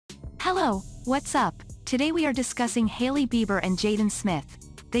Hello, what's up? Today we are discussing Hailey Bieber and Jaden Smith.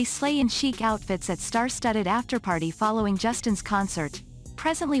 They slay in chic outfits at star-studded afterparty following Justin's concert.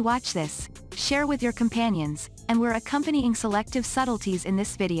 Presently watch this, share with your companions, and we're accompanying selective subtleties in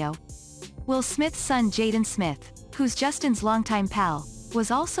this video. Will Smith's son Jaden Smith, who's Justin's longtime pal,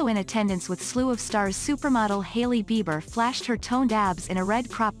 was also in attendance with slew of stars. Supermodel Hailey Bieber flashed her toned abs in a red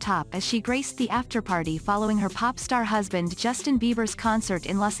crop top as she graced the afterparty following her pop star husband Justin Bieber's concert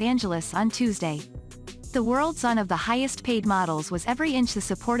in Los Angeles on Tuesday. The world's one of the highest paid models was every inch the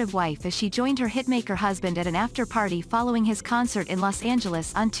supportive wife as she joined her hitmaker husband at an after-party following his concert in Los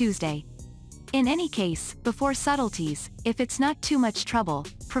Angeles on Tuesday. In any case, before subtleties, if it's not too much trouble,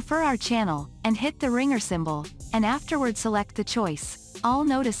 prefer our channel, and hit the ringer symbol, and afterward select the choice, all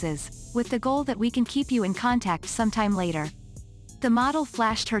notices, with the goal that we can keep you in contact sometime later. The model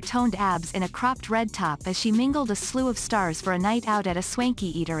flashed her toned abs in a cropped red top as she mingled a slew of stars for a night out at a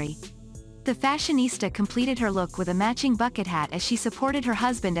swanky eatery. The fashionista completed her look with a matching bucket hat as she supported her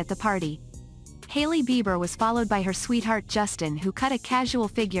husband at the party. Hailey Bieber was followed by her sweetheart Justin, who cut a casual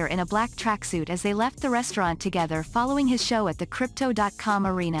figure in a black tracksuit as they left the restaurant together following his show at the Crypto.com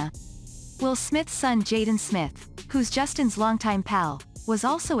arena. Will Smith's son Jaden Smith, who's Justin's longtime pal, was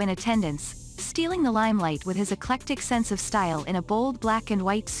also in attendance, stealing the limelight with his eclectic sense of style in a bold black and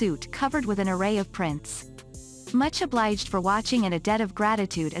white suit covered with an array of prints. Much obliged for watching, and a debt of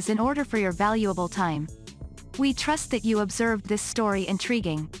gratitude is in order for your valuable time. We trust that you observed this story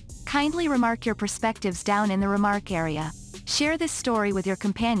intriguing. Kindly remark your perspectives down in the remark area. Share this story with your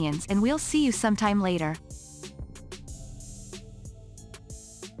companions and we'll see you sometime later.